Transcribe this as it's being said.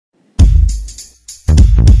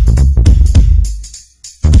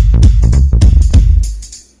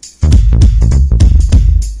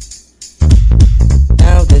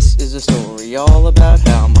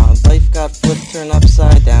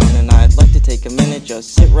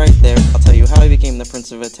just sit right there. I'll tell you how he became the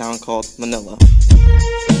prince of a town called Manila.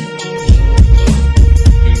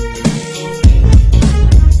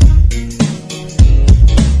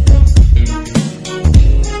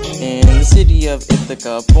 In the city of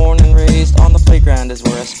Ithaca, born and raised, on the playground is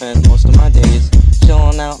where I spent most of my days.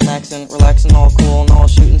 Chillin' out, maxin', relaxin', all cool, and all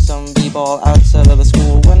shooting some b-ball outside of the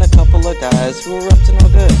school, when a couple of guys who were up to no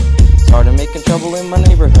good started making trouble in my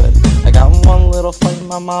neighborhood. I got in one little fight and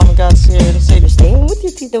my mom got scared and said, "You're staying with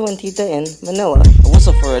your tito and tita in Manila." I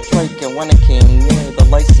whistled for a trike, and when it came near, the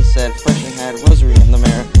license said fresh and had rosary in the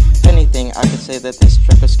mirror. If anything, I could say that this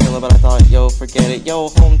trip was killer, but I thought, yo, forget it, yo,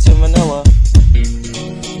 home to Manila.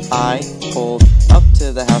 I pulled up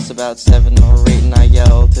to the house about 7 or 8, and I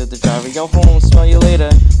yelled to the driver, "Yo, home, smell you later."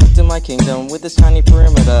 Back to my kingdom with this tiny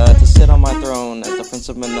perimeter to sit on my throne as the Prince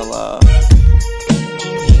of Manila.